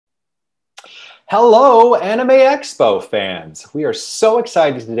Hello, Anime Expo fans! We are so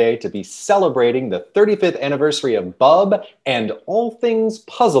excited today to be celebrating the 35th anniversary of Bub and all things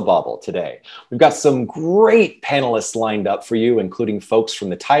Puzzle Bobble today. We've got some great panelists lined up for you, including folks from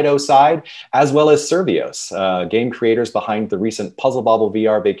the Taito side, as well as Survios, game creators behind the recent Puzzle Bobble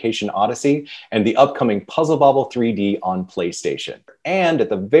VR Vacation Odyssey and the upcoming Puzzle Bobble 3D on PlayStation. And at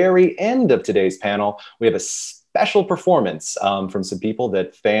the very end of today's panel, we have a special performance from some people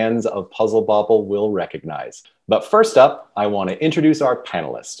that fans of Puzzle Bobble will recognize. But first up, I want to introduce our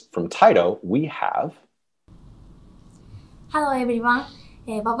panelists. From Taito, we have... Hello everyone.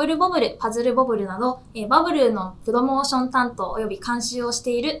 バブルボブル、パズルボブルなど、バブルのプロモーション担当および監修をし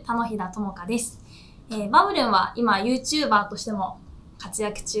ている田野智香です。バブルンは今 YouTuber としても活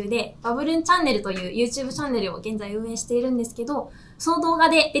躍中で、バブルンチャンネルという YouTube チャンネルを現在運営しているんですけど、その動画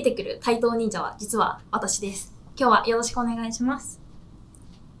で出てくるタイトー忍者は実は私です。今日はよろしくお願いします。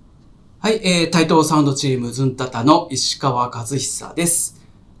はい、タイトーサウンドチームズンタタの石川和久です。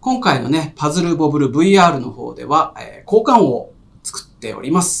今回のね、パズルボブル VR の方では、交換を作っており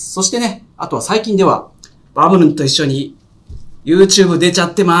ます。そしてね、あとは最近ではバブルンと一緒に YouTube 出ちゃ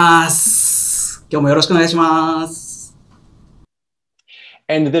ってます。今日もよろしくお願いします。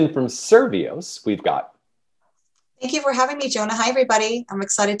And then from Survios, we've got... Thank you for having me, Jonah. Hi, everybody. I'm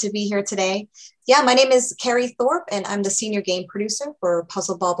excited to be here today. Yeah, my name is Carrie Thorpe, and I'm the senior game producer for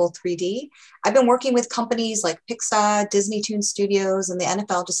Puzzle Bobble 3D. I've been working with companies like Pixar, Disney Toon Studios, and the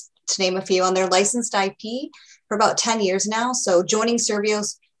NFL, just to name a few, on their licensed IP for about 10 years now. So joining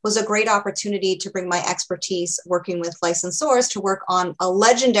Survios was a great opportunity to bring my expertise working with licensors to work on a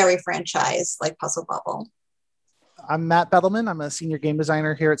legendary franchise like Puzzle Bobble. I'm Matt Bedelman. I'm a senior game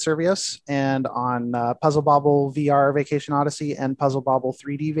designer here at Survios, and on Puzzle Bobble VR Vacation Odyssey and Puzzle Bobble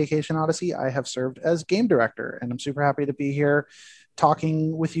 3D Vacation Odyssey, I have served as game director, and I'm super happy to be here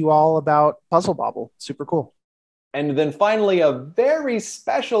talking with you all about Puzzle Bobble. Super cool. And then finally, a very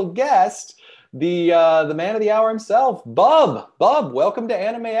special guest, the man of the hour himself, Bub. Bub, welcome to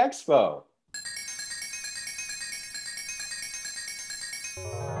Anime Expo.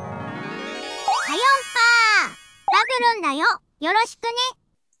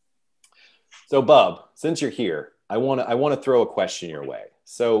 So Bub, since you're here, I want to throw a question your way.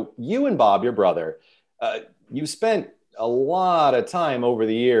 So you and Bob, your brother, you spent a lot of time over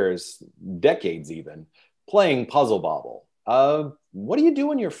the years, decades even, playing Puzzle Bobble. What do you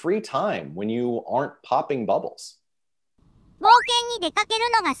do in your free time when you aren't popping bubbles? 冒険に出かける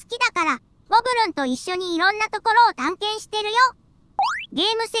のが好きだから、ボブルンと一緒にいろんなところを探検してるよ。ゲー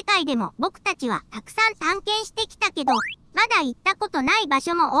ム世界でも僕たちはたくさん探検してきたけど、まだ行ったことない場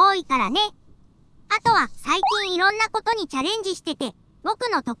所も多いからね。あとは最近いろんなことにチャレンジしてて、僕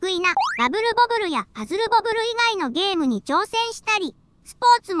の得意なバブルボブルやパズルボブル以外のゲームに挑戦したり、スポ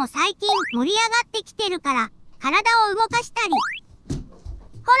ーツも最近盛り上がってきてるから、体を動かしたり。ほ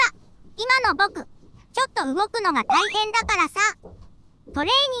ら、今の僕、ちょっと動くのが大変だからさ、トレ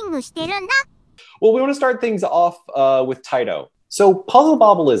ーニングしてるんだ。Well, we want to start things off with Taito. So Puzzle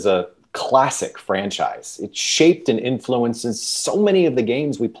Bobble is a classic franchise. It shaped and influences so many of the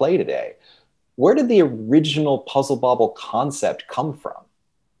games we play today. Where did the original Puzzle Bobble concept come from?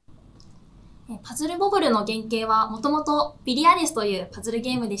 パズルボブルの原型はもともとビリアデスというパズル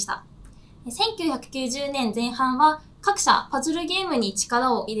ゲームでした。1990年前半は各社パズルゲームに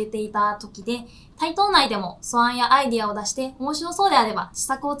力を入れていた時で、タイトー内でも素案やアイディアを出して面白そうであれば試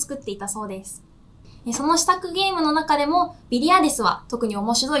作を作っていたそうです。その試作ゲームの中でもビリアデスは特に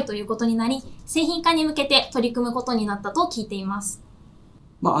面白いということになり、製品化に向けて取り組むことになったと聞いています。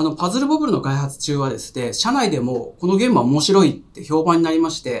パズルボブルの開発中はですね、社内でもこのゲームは面白いって評判になり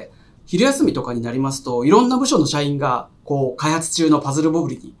まして、昼休みとかになりますと、いろんな部署の社員が開発中のパズルボブ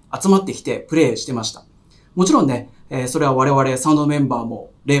ルに集まってきてプレイしてました。もちろんね、それは我々サウンドメンバー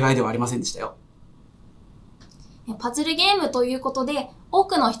も例外ではありませんでしたよ。パズルゲームということで、多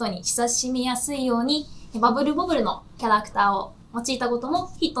くの人に親しみやすいように、バブルボブルのキャラクターを用いたこと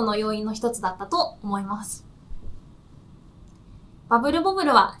もヒットの要因の一つだったと思います。バブルボブ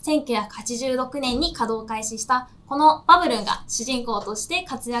ルは1986年に稼働開始したこのバブルンが主人公として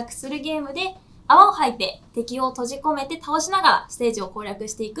活躍するゲームで、泡を吐いて敵を閉じ込めて倒しながらステージを攻略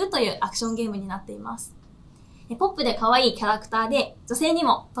していくというアクションゲームになっています。ポップで可愛いキャラクターで女性に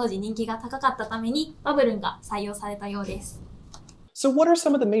も当時人気が高かったためにバブルンが採用されたようです。So what are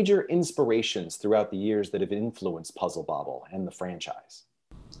some of the major inspirations throughout the years that have influenced Puzzle Bobble and the franchise?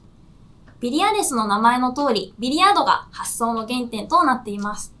 ビリヤデスの名前の通り、ビリヤードが発想の原点となってい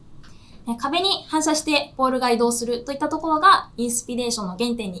ます。壁に反射してボールが移動するといったところがインスピレーションの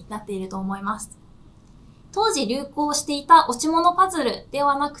原点になっていると思います。当時流行していた落ち物パズルで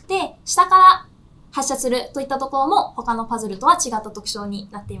はなくて、下から発射するといったところも他のパズルとは違った特徴に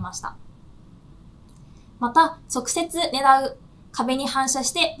なっていました。また、直接狙う、壁に反射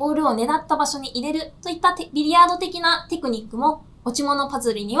してボールを狙った場所に入れるといったビリヤード的なテクニックも持ち物パ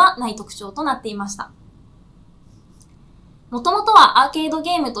ズルにはない特徴となっていました。もともとはアーケード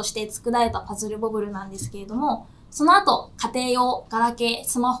ゲームとして作られたパズルボブルなんですけれども、その後、家庭用、ガラケー、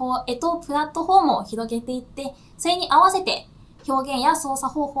スマホへとプラットフォームを広げていって、それに合わせて表現や操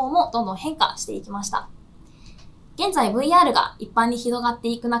作方法もどんどん変化していきました。現在 VR が一般に広がって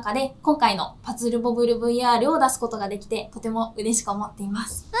いく中で、今回のパズルボブル VR を出すことができて、とても嬉しく思っていま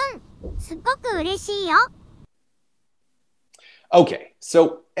す。すっごく嬉しいよ。Okay,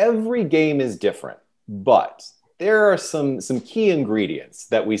 so every game is different, but there are some key ingredients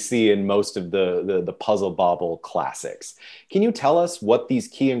that we see in most of the Puzzle Bobble classics. Can you tell us what these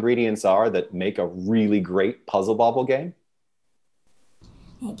key ingredients are that make a really great Puzzle Bobble game?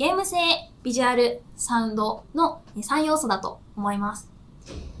 ゲーム性、ビジュアル、サウンドの3要素だと思います。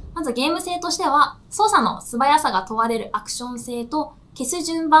まずゲーム性としては、操作の素早さが問われるアクション性と、消す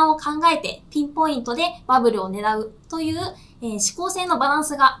順番を考えてピンポイントでバブルを狙うという、指向性のバラン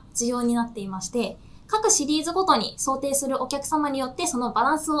スが重要になっていまして、各シリーズごとに想定するお客様によってそのバ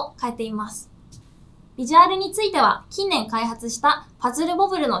ランスを変えています。ビジュアルについては、近年開発したパズルボ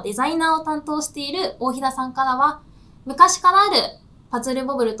ブルのデザイナーを担当している大平さんからは、昔からあるパズル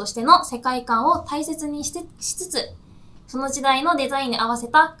ボブルとしての世界観を大切にしつつ、その時代のデザインに合わせ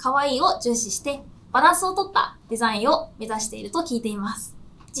た可愛いを重視して、バランスを取ったデザインを目指していると聞いています。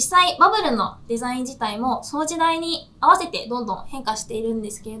実際、バブルのデザイン自体もその時代に合わせてどんどん変化しているんで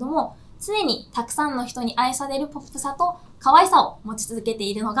すけれども、常にたくさんの人に愛されるポップさと可愛さを持ち続けて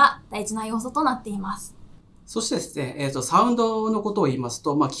いるのが大事な要素となっています。そしてですね、サウンドのことを言います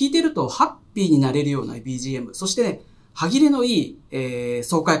と、聞いてるとハッピーになれるような BGM、そして、歯切れのいい、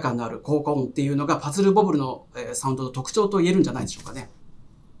爽快感のある効果音っていうのがパズルボブルの、サウンドの特徴と言えるんじゃないでしょうかね。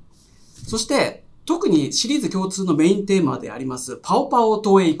そして、特にシリーズ共通のメインテーマであります、パオパオ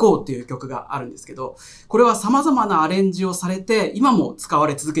島へ行こうっていう曲があるんですけど、これは様々なアレンジをされて、今も使わ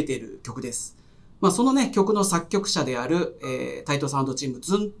れ続けている曲です。そのね、曲の作曲者である、タイトサウンドチーム、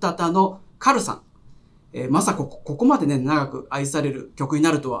ズンタタのカルさん。まさかここまでね、長く愛される曲に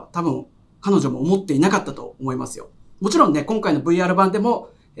なるとは、多分、彼女も思っていなかったと思いますよ。もちろんね、今回の VR 版でも、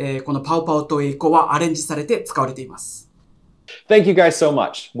このパオパオ島へ行こうはアレンジされて使われています。Thank you guys so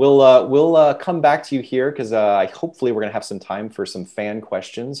much. We'll come back to you here because hopefully we're going to have some time for some fan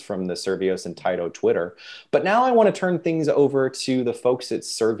questions from the Survios and Taito Twitter. But now I want to turn things over to the folks at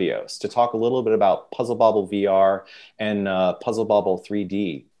Survios to talk a little bit about Puzzle Bobble VR and Puzzle Bobble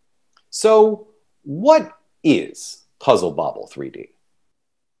 3D. So, what is Puzzle Bobble 3D?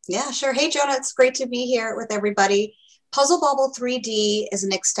 Yeah, sure. Hey, Jonah, it's great to be here with everybody. Puzzle Bobble 3D is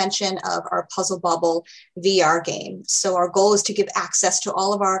an extension of our Puzzle Bobble VR game. So our goal is to give access to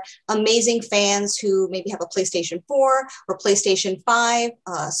all of our amazing fans who maybe have a PlayStation 4 or PlayStation 5.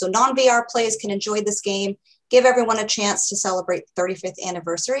 So non-VR players can enjoy this game, give everyone a chance to celebrate the 35th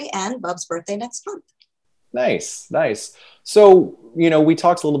anniversary and Bub's birthday next month. Nice, nice. So, we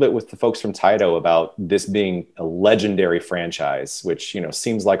talked a little bit with the folks from Taito about this being a legendary franchise, which,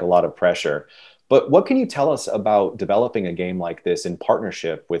 seems like a lot of pressure. But what can you tell us about developing a game like this in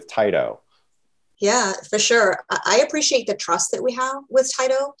partnership with Taito? Yeah, for sure. I appreciate the trust that we have with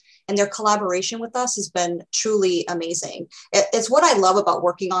Taito, and their collaboration with us has been truly amazing. It's what I love about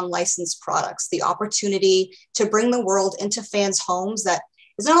working on licensed products, the opportunity to bring the world into fans' homes that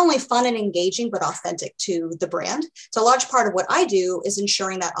is not only fun and engaging, but authentic to the brand. So a large part of what I do is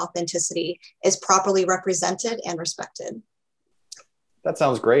ensuring that authenticity is properly represented and respected. That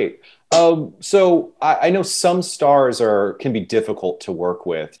sounds great. So I know some stars can be difficult to work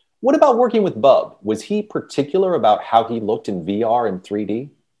with. What about working with Bub? Was he particular about how he looked in VR and 3D?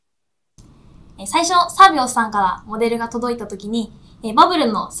 最初、サービオスさんからモデルが届いたときに、バブ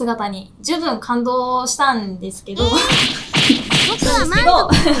ルの姿に十分感動したんですけど、僕は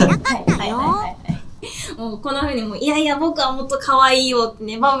満足しなかったよ。もうこんな風にいやいや僕はもっと可愛いよって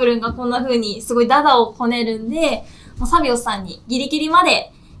ね、バブルがこんな風にすごいダダをこねるんで、サビオスさんにギリギリま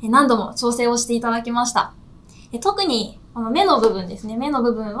で何度も調整をしていただきました。特にこの目の部分ですね。目の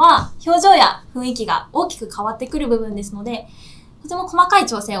部分は表情や雰囲気が大きく変わってくる部分ですので、とても細かい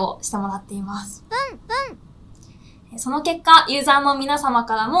調整をしてもらっています。その結果、ユーザーの皆様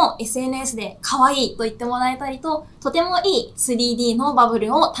からも SNS で可愛いと言ってもらえたりと、とてもいい 3D のバブ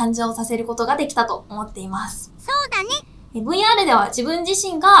ルを誕生させることができたと思っています。そうだね。VR では自分自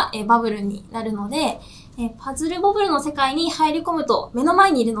身がバブルになるので、パズルボブルの世界に入り込むと目の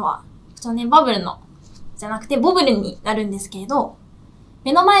前にいるのは、バブルのじゃなくてボブルになるんですけれど、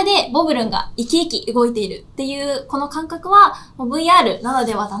目の前でボブルンが生き生き動いているっていうこの感覚はもう VR なら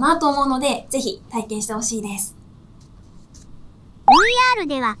ではだなと思うので、ぜひ体験してほしいです。VR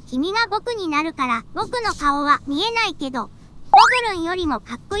では君が僕になるから僕の顔は見えないけど、ボブルンよりも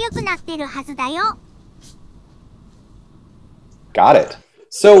かっこよくなってるはずだよ。Got it.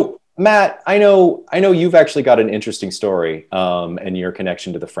 So, Matt, I know you've actually got an interesting story and your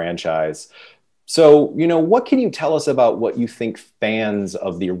connection to the franchise. So, what can you tell us about what you think fans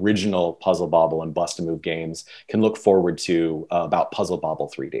of the original Puzzle Bobble and Bust-A-Move games can look forward to about Puzzle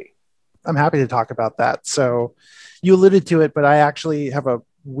Bobble 3D? I'm happy to talk about that. So you alluded to it, but I actually have a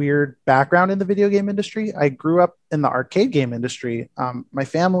weird background in the video game industry. I grew up in the arcade game industry. My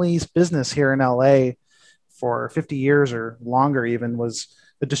family's business here in LA for 50 years or longer even was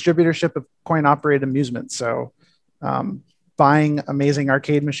the distributorship of coin-operated amusement. So buying amazing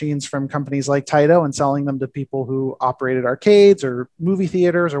arcade machines from companies like Taito and selling them to people who operated arcades or movie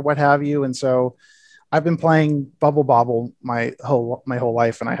theaters or what have you. And so I've been playing Puzzle Bobble my whole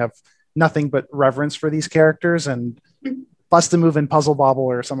life, and I have nothing but reverence for these characters. And Bust-A-Move and Puzzle Bobble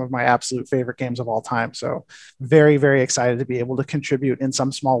are some of my absolute favorite games of all time. So very, very excited to be able to contribute in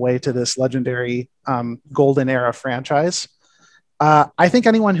some small way to this legendary golden era franchise. I think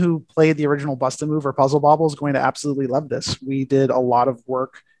anyone who played the original Bust-A-Move or Puzzle Bobble is going to absolutely love this. We did a lot of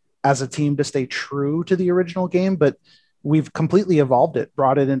work as a team to stay true to the original game, but we've completely evolved it,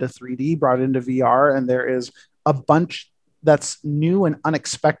 brought it into 3D, brought it into VR, and there is a bunch that's new and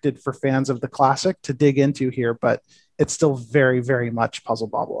unexpected for fans of the classic to dig into here, but it's still very, very much Puzzle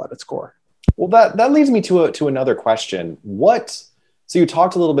Bobble at its core. Well, that leads me to another question. So you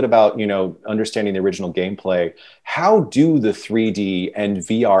talked a little bit about, understanding the original gameplay. How do the 3D and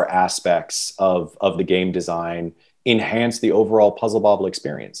VR aspects of the game design enhance the overall Puzzle Bobble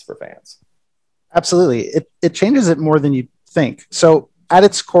experience for fans? Absolutely. It changes it more than you think. So at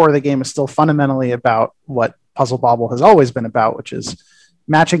its core, the game is still fundamentally about what Puzzle Bobble has always been about, which is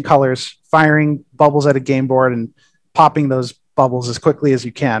matching colors, firing bubbles at a game board, and popping those bubbles as quickly as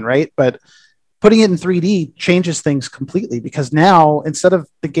you can, right? But putting it in 3D changes things completely, because now instead of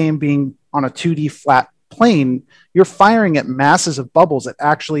the game being on a 2D flat plane, you're firing at masses of bubbles that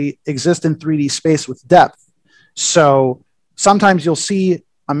actually exist in 3D space with depth. So sometimes you'll see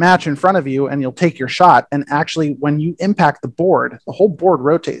a match in front of you and you'll take your shot, and actually when you impact the board, the whole board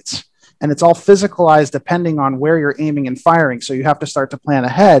rotates, and it's all physicalized depending on where you're aiming and firing. So you have to start to plan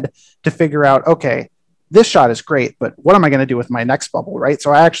ahead to figure out, okay, this shot is great, but what am I going to do with my next bubble, right?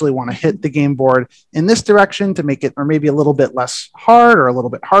 So I actually want to hit the game board in this direction to make it, or maybe a little bit less hard or a little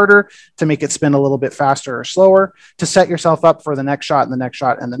bit harder to make it spin a little bit faster or slower to set yourself up for the next shot and the next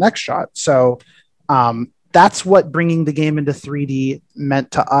shot and the next shot. So that's what bringing the game into 3D meant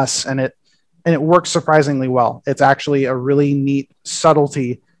to us. And it works surprisingly well. It's actually a really neat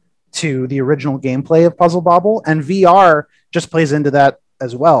subtlety to the original gameplay of Puzzle Bobble, and VR just plays into that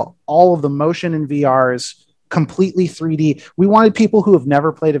as well. All of the motion in VR is completely 3D. We wanted people who have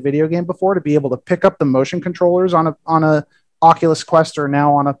never played a video game before to be able to pick up the motion controllers on a Oculus Quest or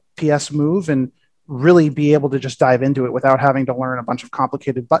now on a PS Move and really be able to just dive into it without having to learn a bunch of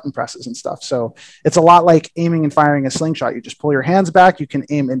complicated button presses and stuff. So it's a lot like aiming and firing a slingshot. You just pull your hands back, you can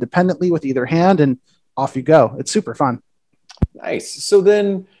aim independently with either hand, and off you go. It's super fun. Nice. So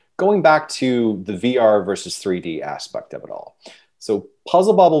then going back to the VR versus 3D aspect of it all. So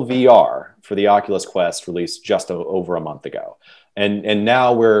Puzzle Bobble VR for the Oculus Quest released just over a month ago. And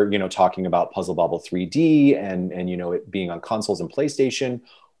now we're, talking about Puzzle Bobble 3D and it being on consoles and PlayStation.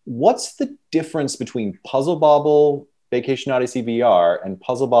 What's the difference between Puzzle Bobble Vacation Odyssey VR and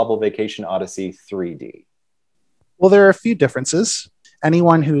Puzzle Bobble Vacation Odyssey 3D? Well, there are a few differences.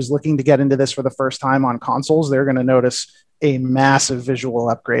 Anyone who's looking to get into this for the first time on consoles, they're going to notice a massive visual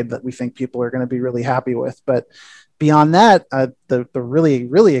upgrade that we think people are going to be really happy with. But beyond that, the really,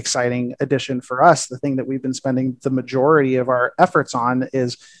 really exciting addition for us, the thing that we've been spending the majority of our efforts on,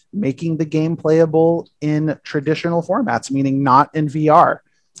 is making the game playable in traditional formats, meaning not in VR.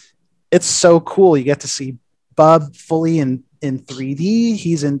 It's so cool. You get to see Bub fully in 3D.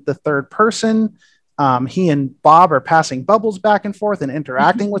 He's in the third person. He and Bob are passing bubbles back and forth and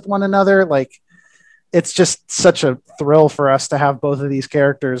interacting with one another. Like, it's just such a thrill for us to have both of these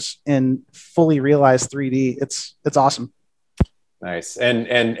characters in fully realized 3D. It's awesome. Nice.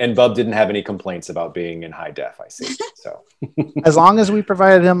 And Bub didn't have any complaints about being in high def, I see. So as long as we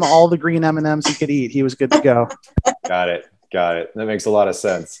provided him all the green M&Ms he could eat, he was good to go. Got it. That makes a lot of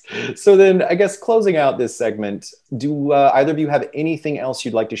sense. So then I guess closing out this segment, do either of you have anything else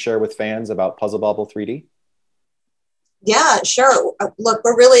you'd like to share with fans about Puzzle Bobble 3D? Yeah, sure. Look,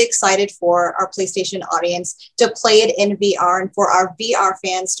 we're really excited for our PlayStation audience to play it in VR and for our VR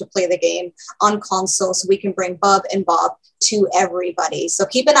fans to play the game on console so we can bring Bub and Bob to everybody. So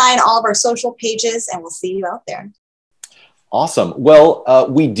keep an eye on all of our social pages and we'll see you out there. Awesome. Well,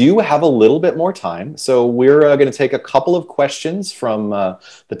 we do have a little bit more time, so we're going to take a couple of questions from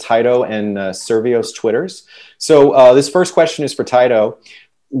the Taito and Survios Twitters. So this first question is for Taito.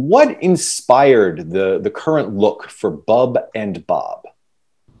 What inspired the current look for Bub and Bob?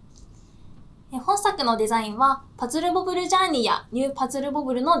 本作のデザインはパズルボブルジャーニーやニューパズルボ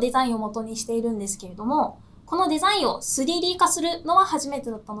ブルのデザインを元にしているんですけれども、このデザインを 3D 化するのは初めて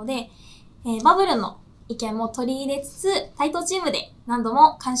だったので、バブルの意見も取り入れつつ、タイトチームで何度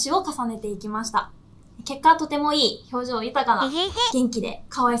も監修を重ねていきました。結果とてもいい表情豊かな元気で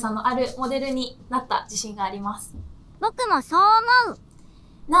可愛さのあるモデルになった自信があります。僕もそう思う。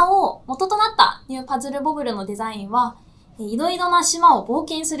なお、元となったニューパズルボブルのデザインは、いろいろな島を冒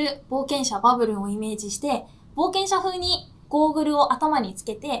険する冒険者バブルンをイメージして、冒険者風にゴーグルを頭につ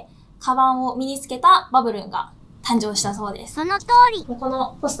けて、カバンを身につけたバブルンが誕生したそうです。その通り。こ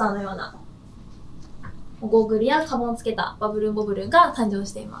のポスターのようなゴーグルやカバンをつけたバブルンボブルンが誕生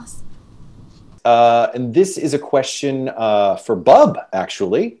しています。And this is a question for Bub,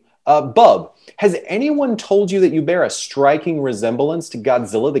 actually. Bub, has anyone told you that you bear a striking resemblance to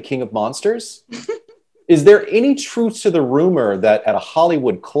Godzilla, the King of Monsters? Is there any truth to the rumor that at a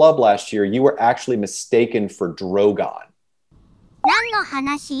Hollywood club last year, you were actually mistaken for Drogon? 何の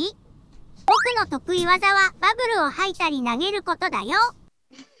話？僕の得意技はバブルを吐いたり投げることだよ。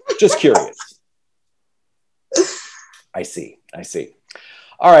Just curious. I see.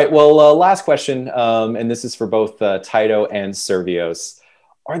 All right, well, last question, and this is for both Taito and Survios.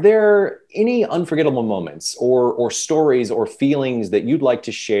 Are there any unforgettable moments or stories or feelings that you'd like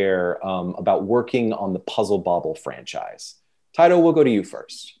to share about working on the Puzzle Bobble franchise? Taito, we'll go to you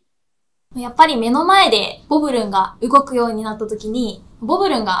first. やっぱり目の前でボブルンが動くようになった時に、ボブ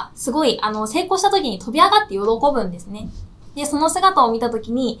ルンがすごい成功した時に飛び上がって喜ぶんですね。で、その姿を見た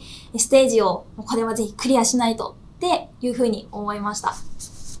時に、ステージをこれはぜひクリアしないとっていうふうに思いました。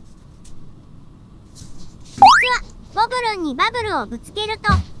ボブルンにバブルをぶつけると、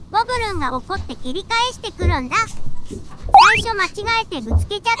ボブルンが怒って蹴り返してくるんだ。最初間違えてぶつ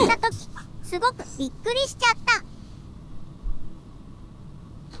けちゃったとき、すごくびっくりしちゃった。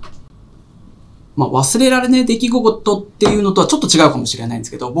まあ、忘れられない出来事っていうのとはちょっと違うかもしれないんで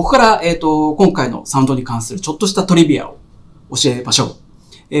すけど、僕から、今回のサウンドに関するちょっとしたトリビアを教えましょ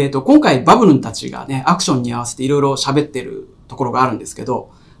う。今回バブルンたちがね、アクションに合わせていろいろ喋ってるところがあるんですけ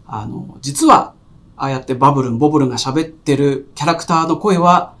ど、実は、ああやってボブルンが喋ってるキャラクターの声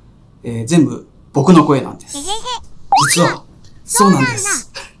は、全部僕の声なんです。実は、そうなんで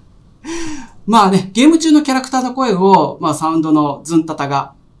す。まあね、ゲーム中のキャラクターの声を、まあサウンドのズンタ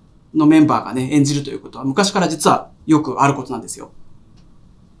タのメンバーがね、演じるということは昔から実はよくあることなんですよ。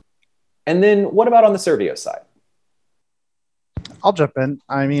And then what about on the Survios side? I'll jump in.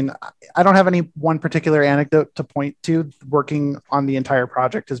 I mean, I don't have any one particular anecdote to point to. Working on the entire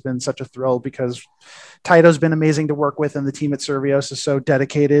project has been such a thrill because Taito's been amazing to work with and the team at Survios is so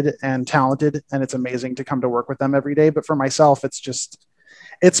dedicated and talented, and it's amazing to come to work with them every day. But for myself,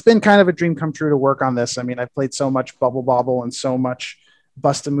 it's been kind of a dream come true to work on this. I mean, I've played so much Bubble Bobble and so much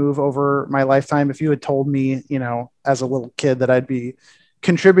Bust a Move over my lifetime. If you had told me, as a little kid that I'd be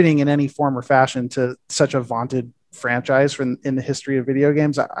contributing in any form or fashion to such a vaunted franchise in the history of video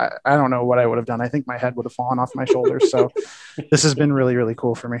games, I don't know what I would have done. I think my head would have fallen off my shoulders. So this has been really, really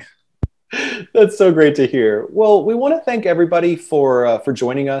cool for me. That's so great to hear. Well, we want to thank everybody for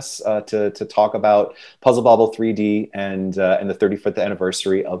joining us to talk about Puzzle Bobble 3D and the 35th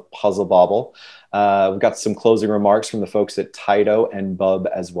anniversary of Puzzle Bobble. We've got some closing remarks from the folks at Taito and Bub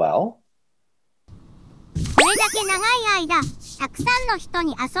as well. これだけ長い間、たくさんの人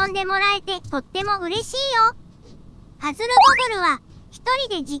に遊んでもらえてとっても嬉しいよ。パズルボブルは一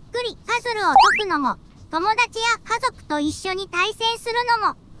人でじっくりパズルを解くのも、友達や家族と一緒に対戦するの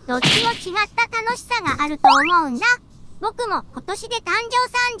も、どっちも違った楽しさがあると思うんだ。僕も今年で誕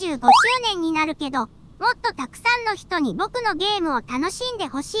生35周年になるけど、もっとたくさんの人に僕のゲームを楽しんで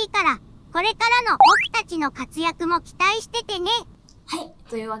ほしいから、これからの僕たちの活躍も期待しててね。はい。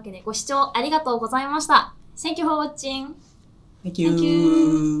というわけでご視聴ありがとうございました。Thank you for watching. Thank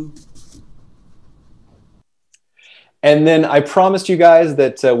you. And then I promised you guys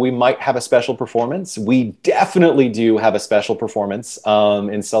that we might have a special performance. We definitely do have a special performance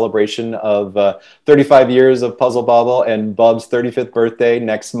in celebration of 35 years of Puzzle Bobble and Bub's 35th birthday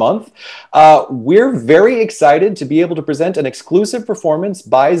next month. We're very excited to be able to present an exclusive performance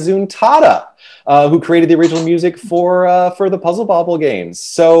by Zuntata, who created the original music for the Puzzle Bobble games.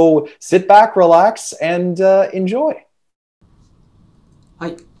 So sit back, relax, and enjoy. は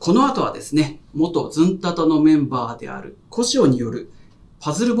い。この後はですね、元ズンタタのメンバーであるコシオによる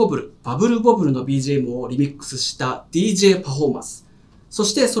パズルボブル、バブルボブルの BGM をリミックスした DJ パフォーマンス。そ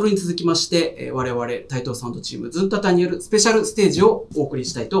してそれに続きまして、我々タイトーサウンドチームズンタタによるスペシャルステージをお送り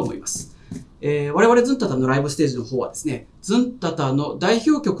したいと思います。我々ズンタタのライブステージの方はですね、ズンタタの代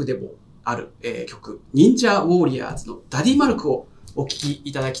表曲でもある、曲、忍者ウォーリアーズのダディマルクをお聴き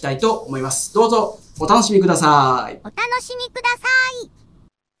いただきたいと思います。どうぞお楽しみください。お楽しみください。